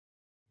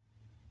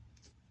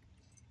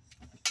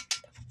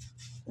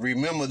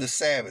Remember the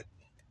Sabbath.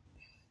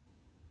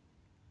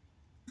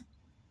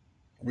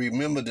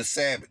 Remember the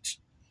Sabbath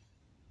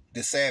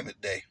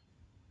day.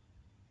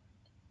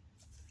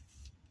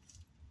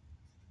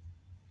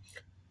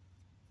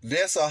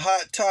 That's a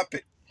hot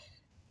topic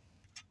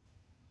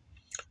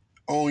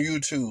on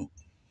YouTube.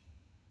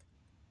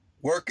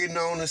 Working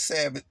on the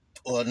Sabbath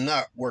or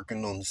not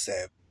working on the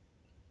Sabbath.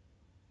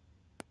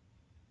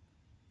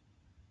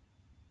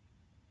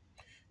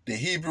 The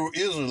Hebrew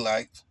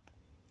Israelites,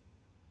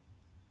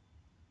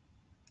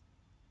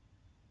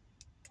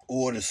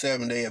 or the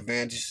Seventh-day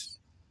Adventists,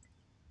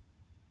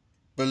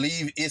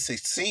 believe it's a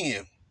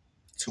sin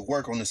to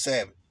work on the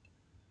Sabbath.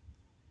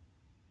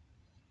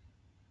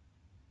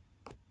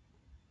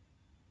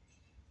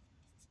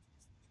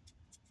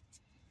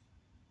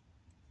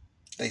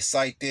 They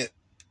cite that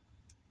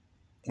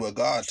what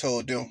God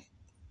told them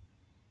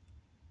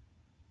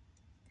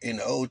in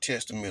the Old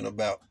Testament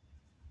about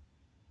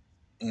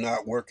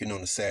not working on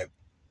the Sabbath.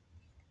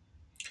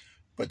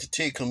 But the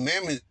Ten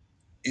Commandments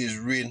is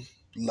written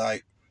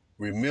like,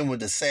 remember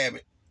the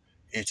Sabbath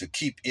and to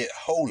keep it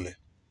holy.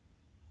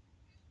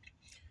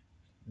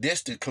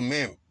 That's the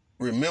commandment.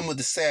 Remember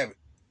the Sabbath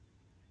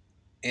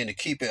and to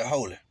keep it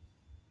holy.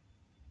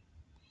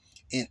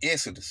 In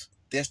Exodus,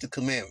 that's the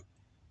commandment.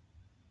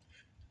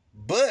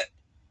 But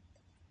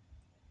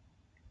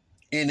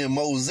in the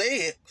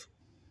Mosaic,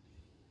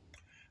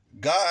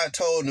 God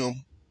told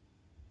them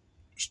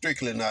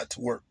strictly not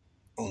to work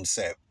on the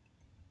Sabbath.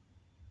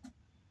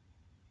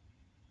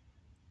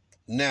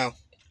 Now,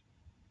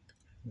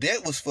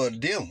 that was for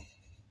them.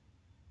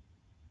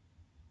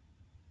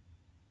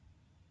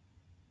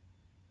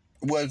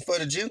 It wasn't for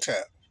the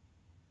Gentiles.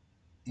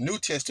 New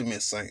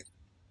Testament saints.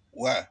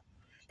 Why?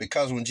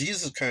 Because when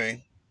Jesus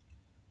came,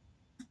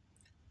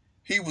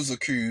 he was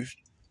accused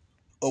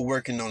of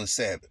working on the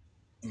Sabbath,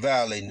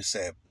 violating the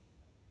Sabbath.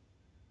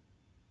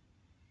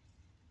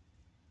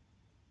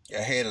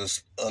 I had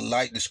a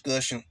light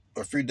discussion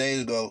a few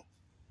days ago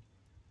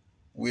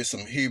with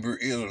some Hebrew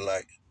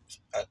Israelites.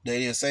 They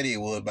didn't say they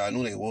was, but I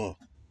knew they was.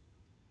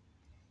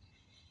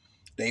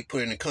 They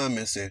put in the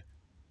comments, said,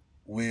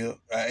 well,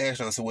 I asked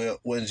them, I said, well,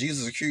 wasn't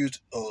Jesus accused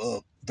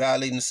of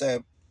violating the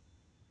Sabbath?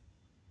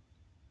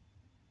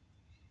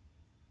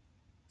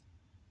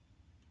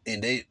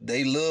 And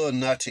they love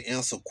not to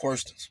answer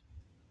questions.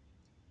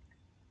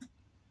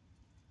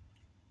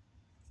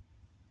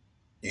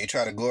 They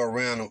try to go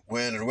around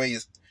the way,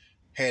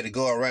 had to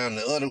go around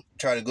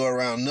try to go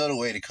around another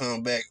way to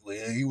come back.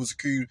 Well, he was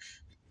accused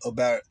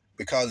about,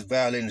 because of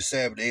violating the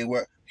Sabbath.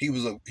 He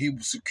was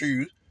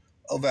accused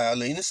of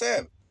violating the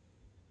Sabbath.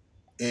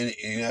 And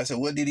I said,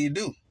 what did he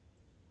do?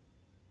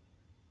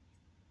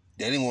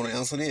 They didn't want to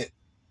answer that.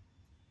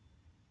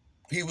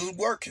 He was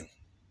working.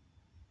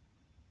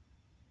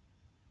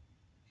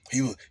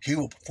 He was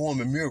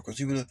performing miracles.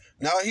 He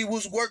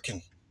was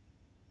working.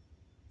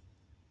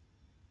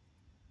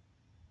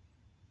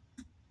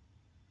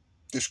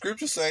 The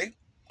scriptures say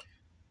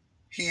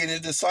he and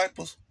his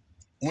disciples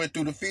went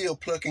through the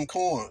field plucking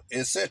corn,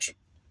 etc.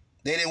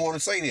 They didn't want to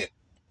say that.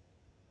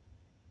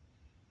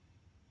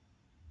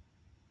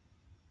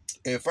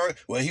 At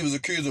first, well, he was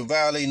accused of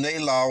violating their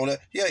law.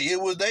 Yeah,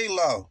 it was their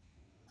law.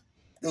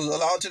 It was a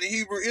law to the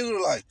Hebrew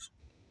Israelites.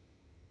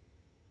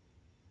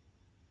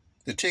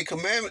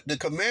 The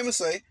commandments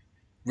say,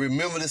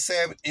 remember the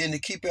Sabbath and to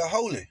keep it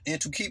holy, and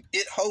to keep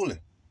it holy.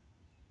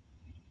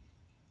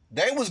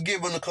 They was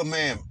given a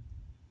commandment,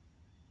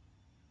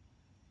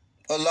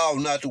 a law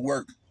not to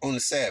work on the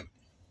Sabbath.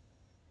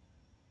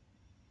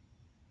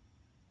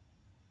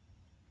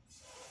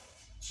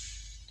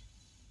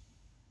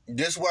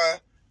 That's why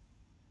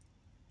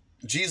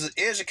Jesus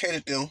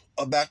educated them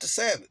about the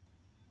Sabbath.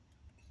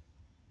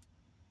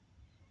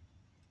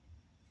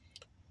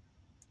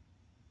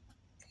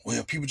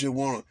 Well, people just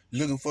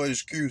looking for an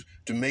excuse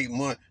to make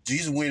money.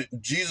 Jesus went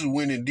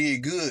and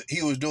did good.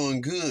 He was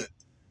doing good.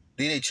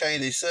 Then they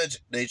changed their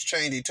subject. They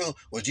changed their tune.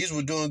 Well, Jesus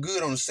was doing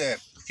good on the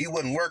Sabbath. He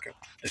wasn't working.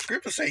 The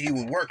scripture say he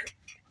was working.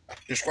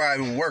 Describe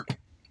him working.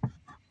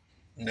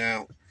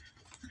 Now,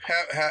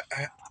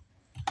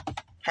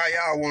 how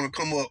y'all want to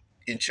come up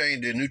and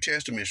change the New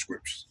Testament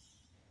scriptures?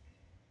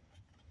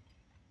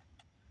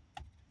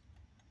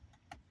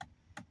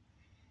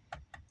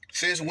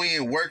 Since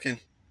when working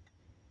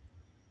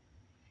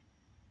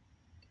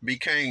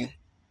became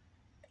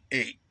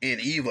an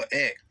evil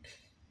act,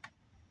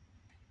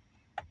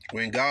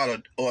 when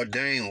God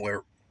ordained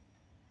work,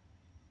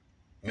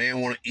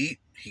 man want to eat,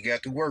 he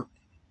got to work.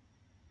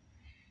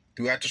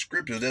 Throughout the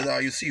scriptures, that's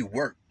all you see,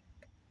 work.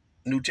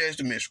 New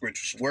Testament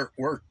scriptures, work.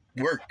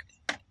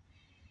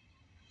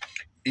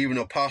 Even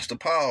Apostle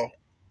Paul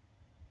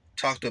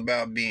talked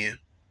about being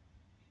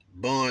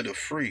bond or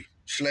free,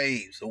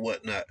 slaves or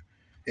whatnot.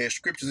 There's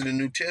scriptures in the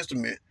New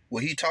Testament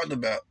where he talked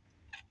about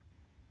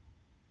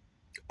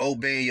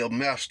obeying your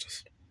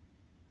masters.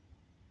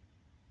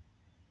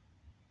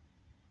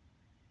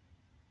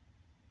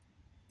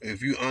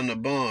 If you under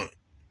bond,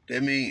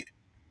 that means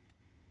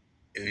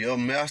if your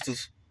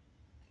masters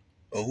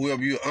or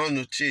whoever you're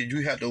under said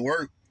you have to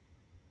work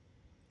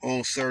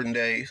on certain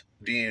days,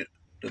 then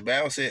the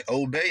Bible said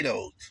obey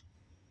those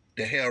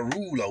that have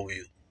rule over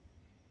you.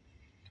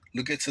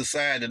 Look at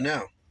society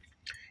now.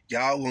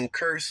 Y'all gonna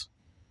curse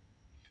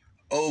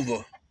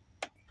over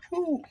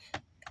whew,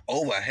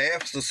 over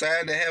half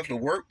society that have to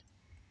work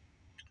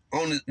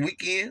on the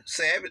weekend,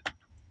 Sabbath.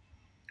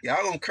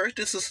 Y'all gonna curse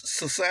this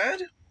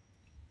society?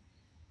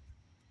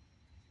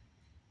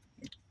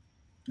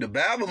 The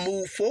Bible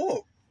moved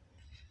forward.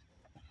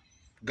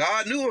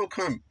 God knew it would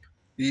come.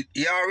 He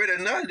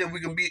already know that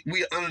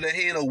we are under the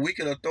hand of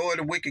wicked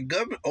authority, wicked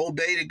government.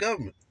 Obey the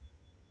government.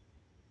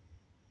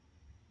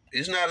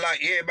 It's not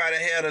like everybody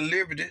had the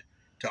liberty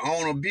to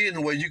own a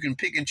business where you can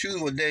pick and choose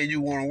what day you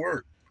want to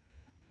work.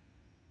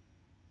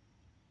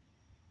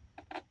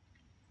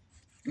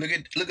 Look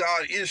at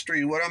all the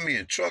industry. What I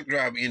mean, truck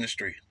driver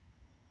industry.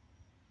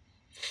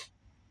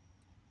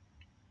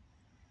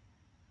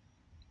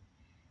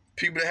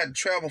 People that had to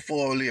travel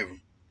for a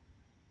living,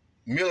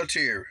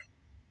 military,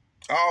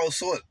 all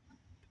sorts,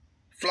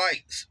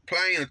 flights,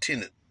 plane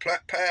attendants,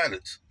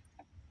 pilots,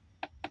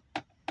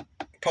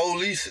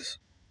 police,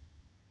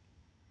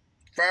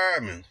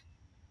 firemen,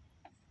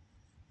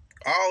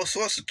 all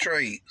sorts of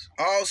trades,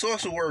 all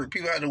sorts of work.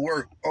 People had to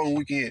work on the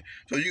weekend.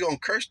 So you gonna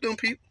curse them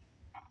people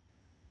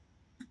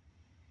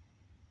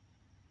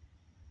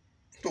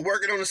for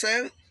working on the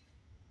Sabbath?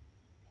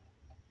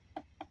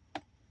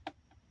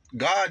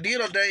 God did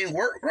ordain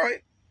work, right?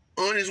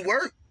 On his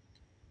work.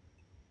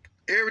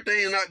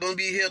 Everything is not going to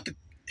be held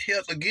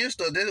against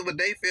us. That's what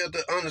they fail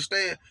to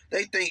understand.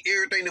 They think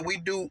everything that we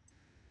do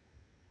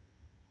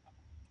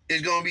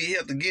is going to be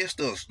held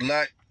against us,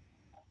 like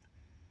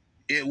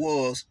it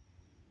was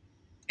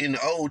in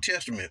the Old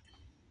Testament.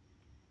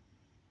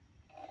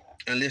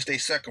 Unless they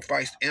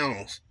sacrificed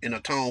animals and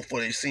atoned for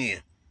their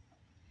sin.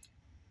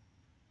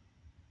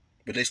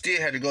 But they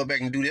still had to go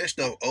back and do that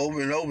stuff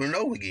over and over and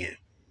over again.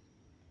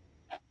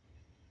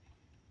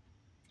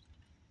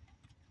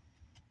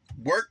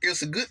 Work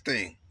is a good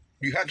thing.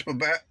 You have to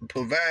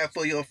provide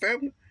for your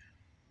family,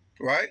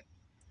 right?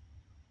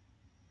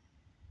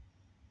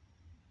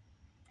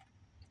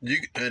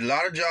 A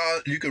lot of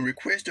jobs, you can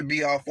request to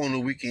be off on the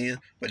weekend,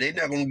 but they're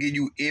not going to give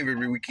you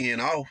every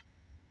weekend off.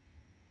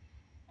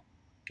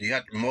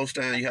 Most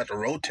times you have to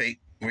rotate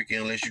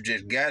weekend unless you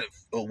just got it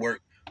for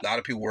work. A lot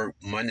of people work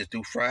Monday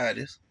through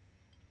Fridays,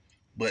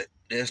 but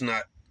that's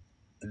not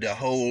the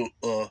whole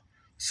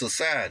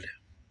society.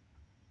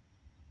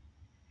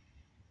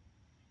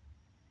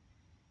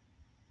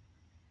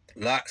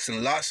 Lots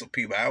and lots of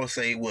people, I would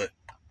say,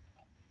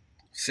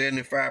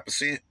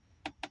 75%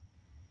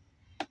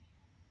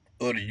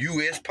 of the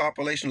U.S.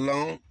 population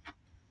alone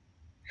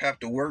have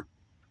to work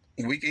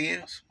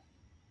weekends.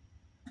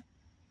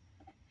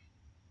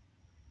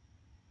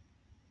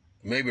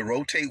 Maybe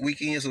rotate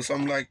weekends or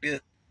something like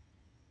that.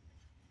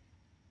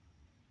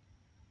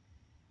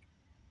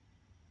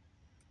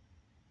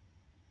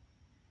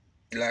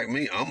 Like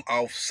me, I'm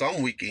off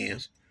some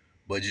weekends,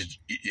 but it's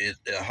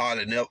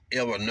hardly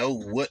ever know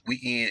what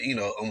weekend,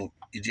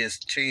 it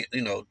just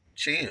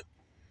chance.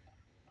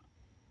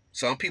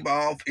 Some people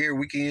are off every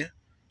weekend.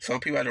 Some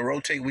people have to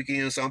rotate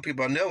weekends. Some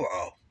people are never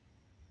off.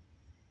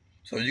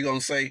 So you're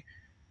going to say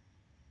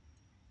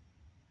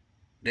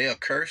they are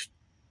cursed?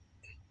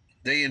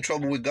 They in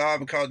trouble with God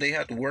because they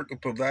have to work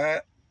and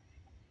provide?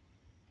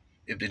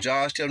 If the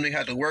judge tell them they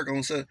have to work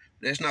on something,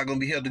 that's not going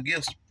to be held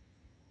against them.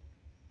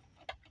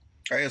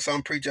 I hear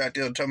some preacher out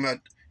there talking about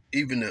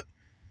even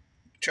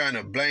trying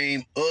to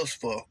blame us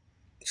for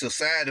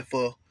society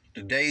for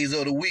the days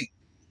of the week.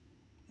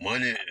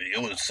 Monday,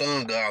 it was the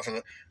sun God.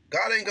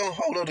 God ain't gonna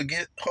hold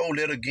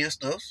that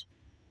against us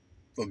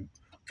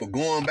for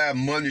going by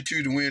Monday,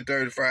 Tuesday, Wednesday,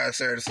 Thursday, Friday,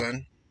 Saturday,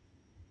 Sunday.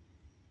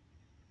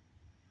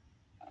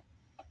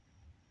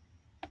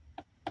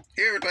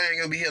 Everything ain't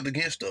gonna be held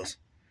against us.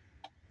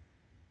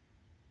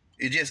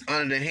 It's just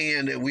under the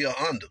hand that we are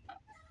under.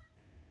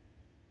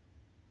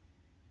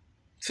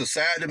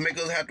 Society make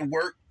us have to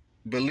work.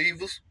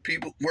 Believers,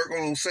 people work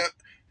on themselves.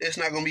 It's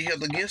not gonna be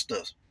held against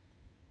us.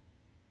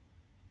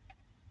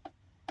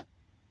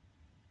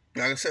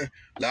 Like I said,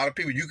 a lot of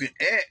people you can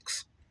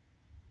ask.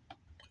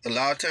 A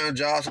lot of times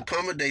jobs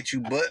accommodate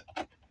you, but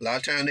a lot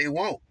of times they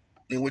won't.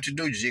 Then what you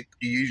do,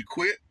 you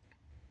quit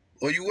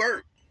or you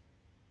work.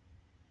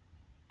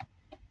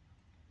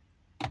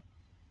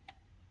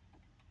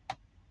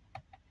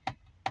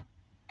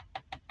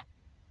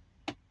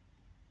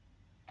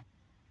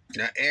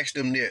 Now ask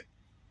them that.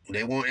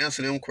 They won't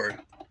answer them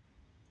questions.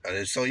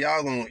 So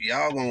y'all gonna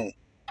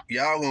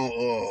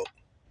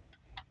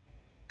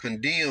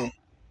condemn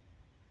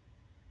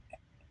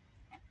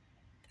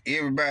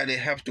everybody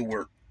that have to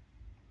work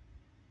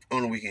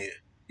on the weekend.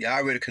 Y'all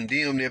already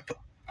condemn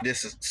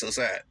this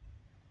society.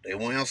 They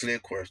won't answer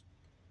that question.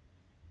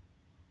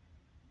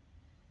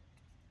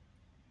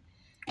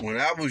 When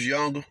I was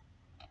younger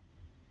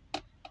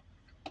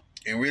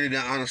and really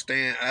didn't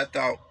understand, I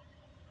thought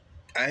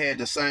I had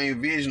the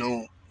same vision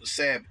on the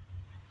Sabbath,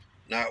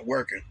 not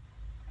working.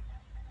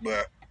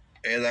 But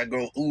as I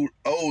grow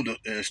older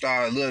and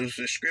started learning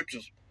the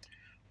scriptures,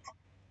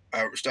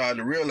 I started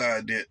to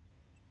realize that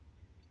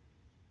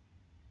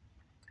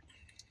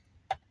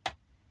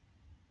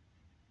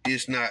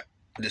it's not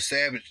the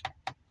Sabbath.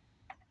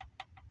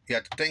 You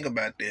have to think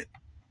about that.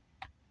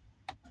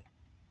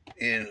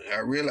 And I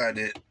realize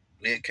that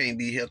that can't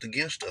be held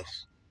against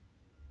us.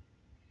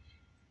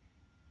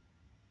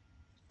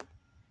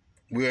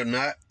 We're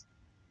not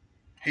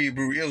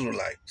Hebrew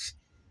Israelites.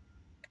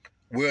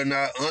 We're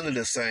not under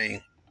the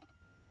same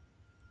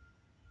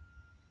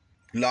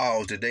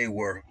laws that they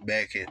were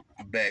back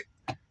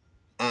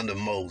under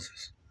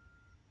Moses.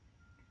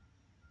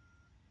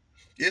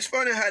 It's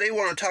funny how they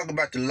want to talk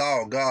about the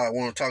law of God,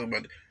 want to talk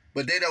about it,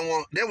 but they don't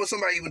want. There was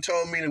somebody even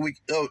told me the week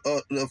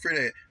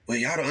that, well,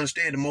 y'all don't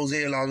understand the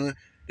Mosaic laws.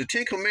 The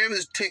Ten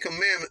Commandments,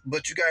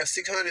 but you got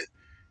 600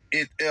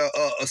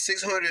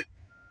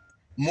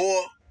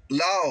 more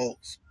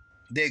laws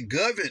that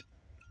govern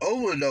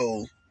over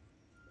those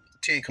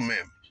 10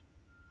 Commandments.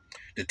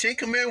 The 10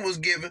 Commandments was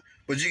given,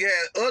 but you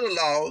had other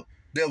laws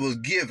that was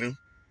given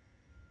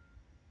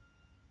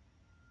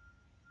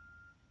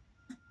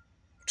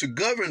to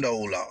govern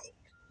those laws.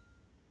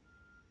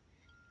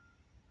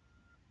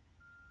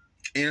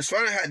 And it's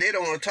funny how they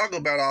don't want to talk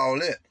about all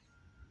that.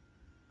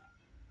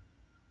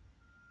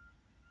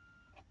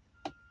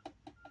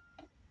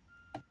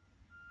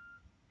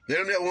 They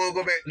don't never want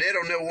to go back. They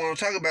don't never want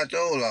to talk about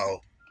those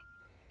laws.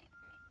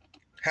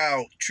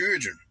 How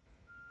children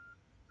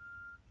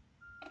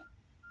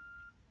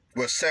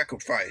were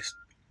sacrificed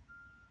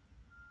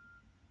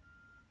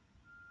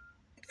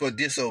for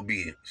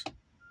disobedience.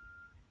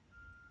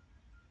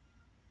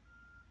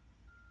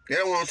 They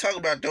don't want to talk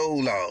about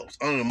those laws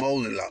under the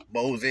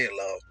Mosaic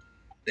laws.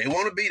 They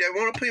want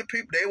to put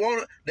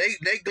people.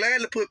 They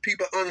gladly put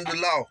people under the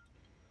law.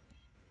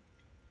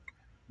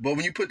 But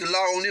when you put the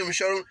law on them and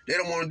show them, they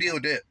don't want to deal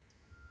with that.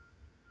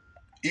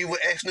 Even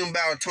ask them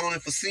about atoning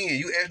for sin.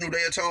 You ask them if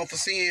they atone for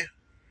sin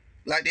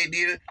like they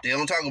did it, they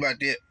don't talk about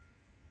that.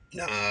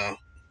 Nah.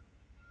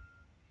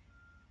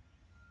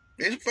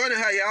 It's funny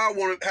how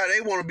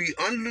they want to be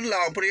under the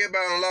law, put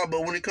everybody on the law,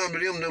 but when it comes to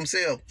them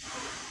themselves,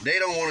 they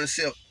don't want to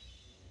accept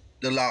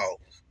the law.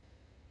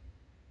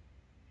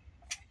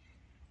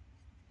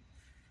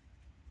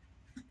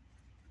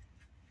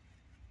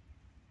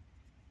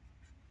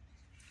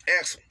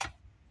 Ask them,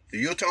 do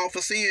you atone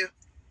for sin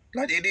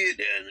like they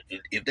did?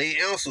 If they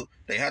answer,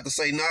 they have to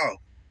say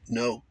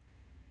no.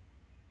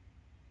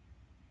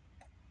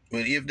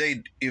 But if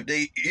they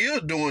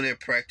is doing that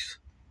practice,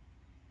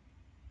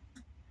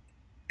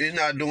 it's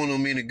not doing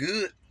them any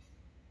good,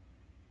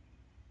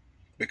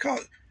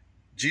 because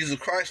Jesus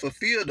Christ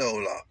fulfilled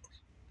those laws.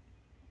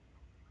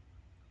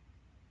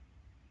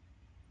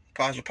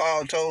 Apostle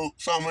Paul told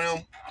some of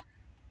them,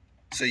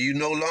 say, you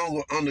no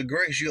longer under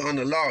grace, you're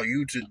under law.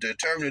 You to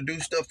determine to do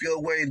stuff your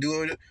way and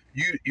do it,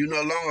 you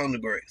no longer under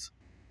grace.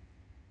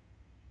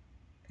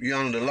 You're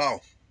under the law.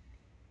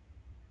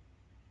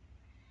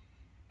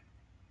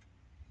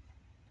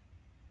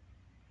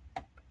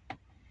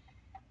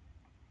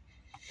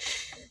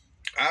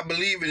 I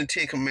believe in the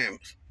 10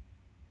 Commandments,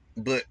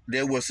 but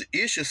there was an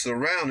issue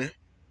surrounding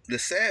the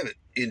Sabbath,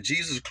 and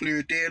Jesus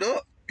cleared that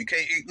up. You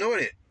can't ignore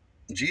that.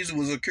 Jesus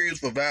was accused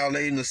for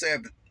violating the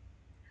Sabbath.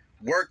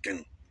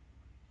 Working.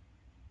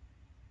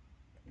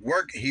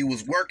 He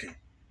was working.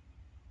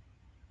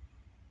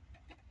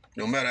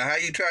 No matter how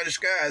you try to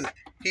disguise it,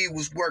 he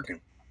was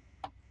working.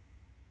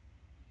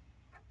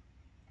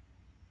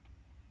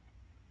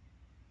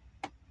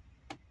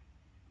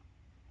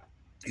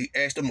 He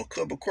asked him a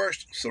couple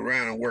questions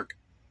surrounding working,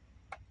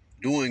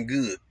 doing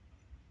good.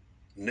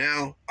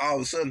 Now, all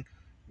of a sudden,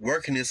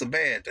 working is a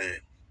bad thing.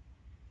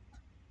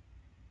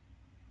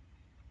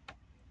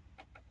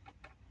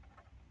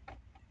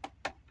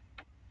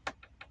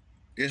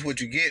 That's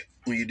what you get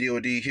when you deal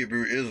with these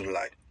Hebrew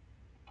Israelites.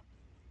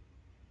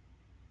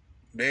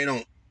 They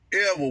don't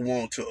ever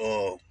want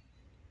to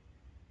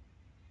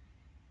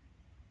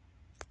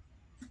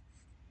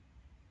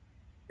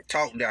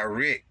talk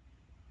direct.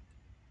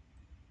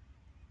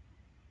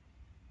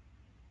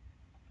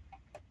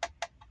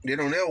 They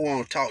don't ever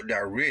want to talk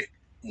direct.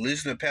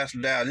 Listen to Pastor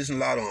Dow, listen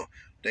to a lot of them.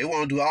 They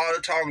want to do all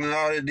the talking and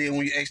all that. Then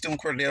when you ask them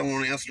questions, they don't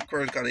want to answer the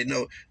questions because they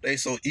know they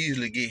so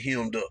easily get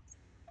hemmed up.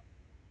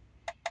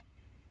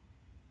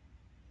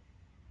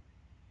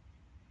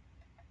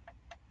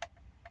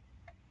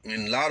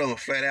 And a lot of them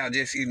flat out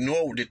just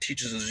ignore the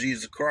teachings of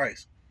Jesus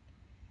Christ.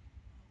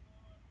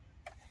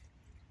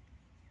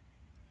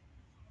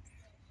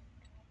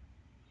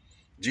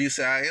 Jesus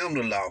said, I am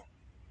the law.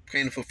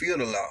 Came to fulfill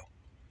the law.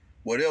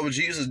 Whatever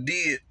Jesus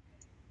did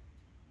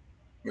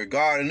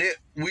regarding it,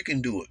 we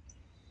can do it.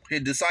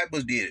 His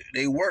disciples did it.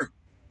 They worked.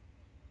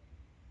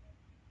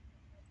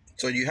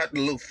 So you have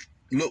to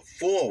look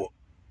forward.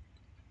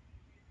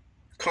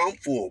 Come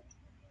forward.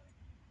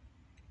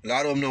 A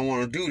lot of them don't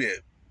want to do that.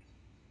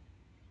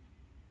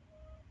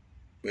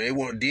 But they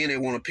want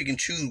to pick and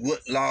choose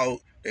what law.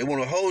 They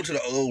want to hold to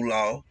the old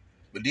law,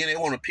 but then they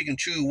want to pick and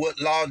choose what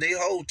law they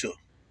hold to.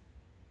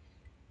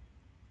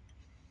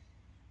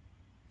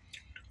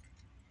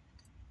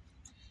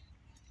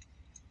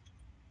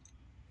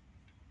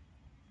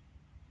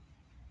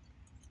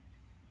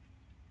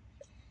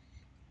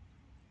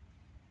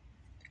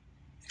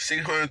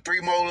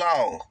 603 more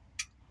laws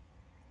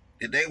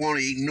that they want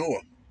to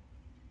ignore.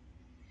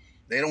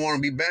 They don't want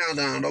to be bound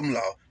down them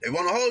laws. They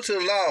want to hold to the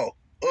law of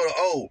the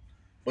old,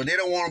 but they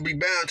don't want to be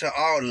bound to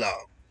all law.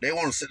 They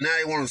want to now.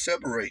 They want to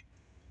separate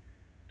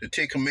the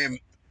Ten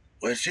Commandments.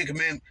 Well, the Ten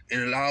Commandments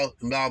and the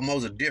law of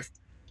Moses are different.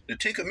 The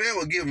Ten Commandments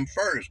were given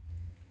first.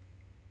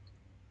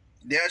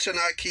 Thou shalt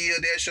not kill.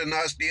 Thou shalt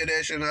not steal.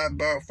 Thou shalt not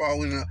borrow,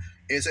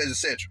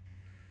 etc.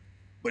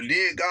 But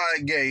then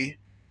God gave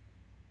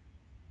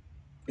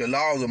the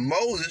laws of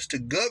Moses to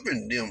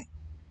govern them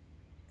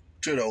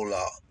to those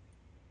laws.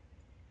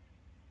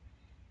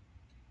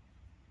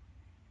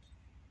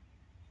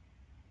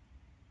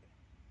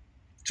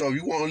 So if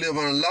you want to live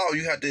under the law,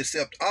 you have to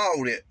accept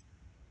all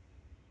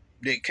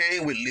that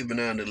came with living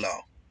under the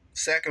law.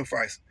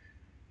 Sacrifice,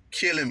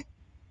 killing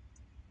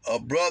a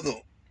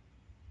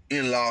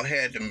brother-in-law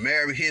had to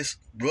marry his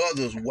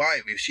brother's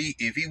wife.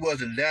 If he was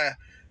to die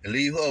and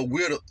leave her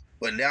widow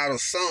without a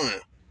son,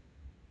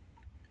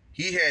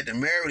 he had to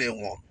marry that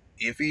woman.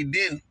 If he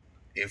didn't,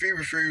 if he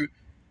refused,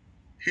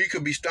 he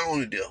could be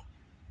stoned to death.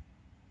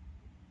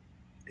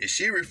 If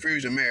she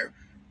refused to marry,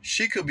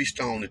 she could be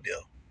stoned to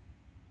death.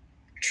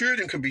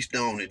 Children could be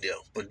stoned to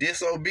death for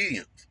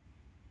disobedience.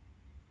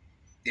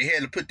 They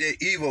had to put that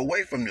evil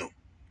away from them.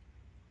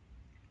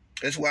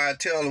 That's why I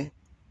tell them,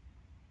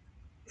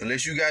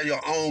 unless you got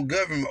your own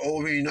government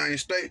over in the United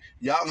States,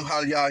 y'all can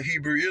holler y'all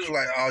Hebrew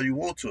Israelite all you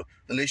want to.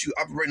 Unless you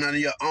operate under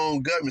your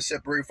own government,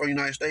 separate from the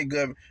United States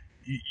government,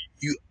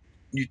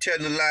 you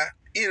telling a lie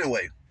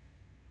anyway.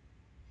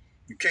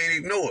 You can't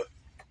ignore it.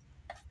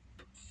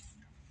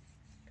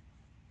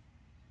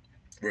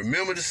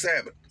 Remember the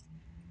Sabbath.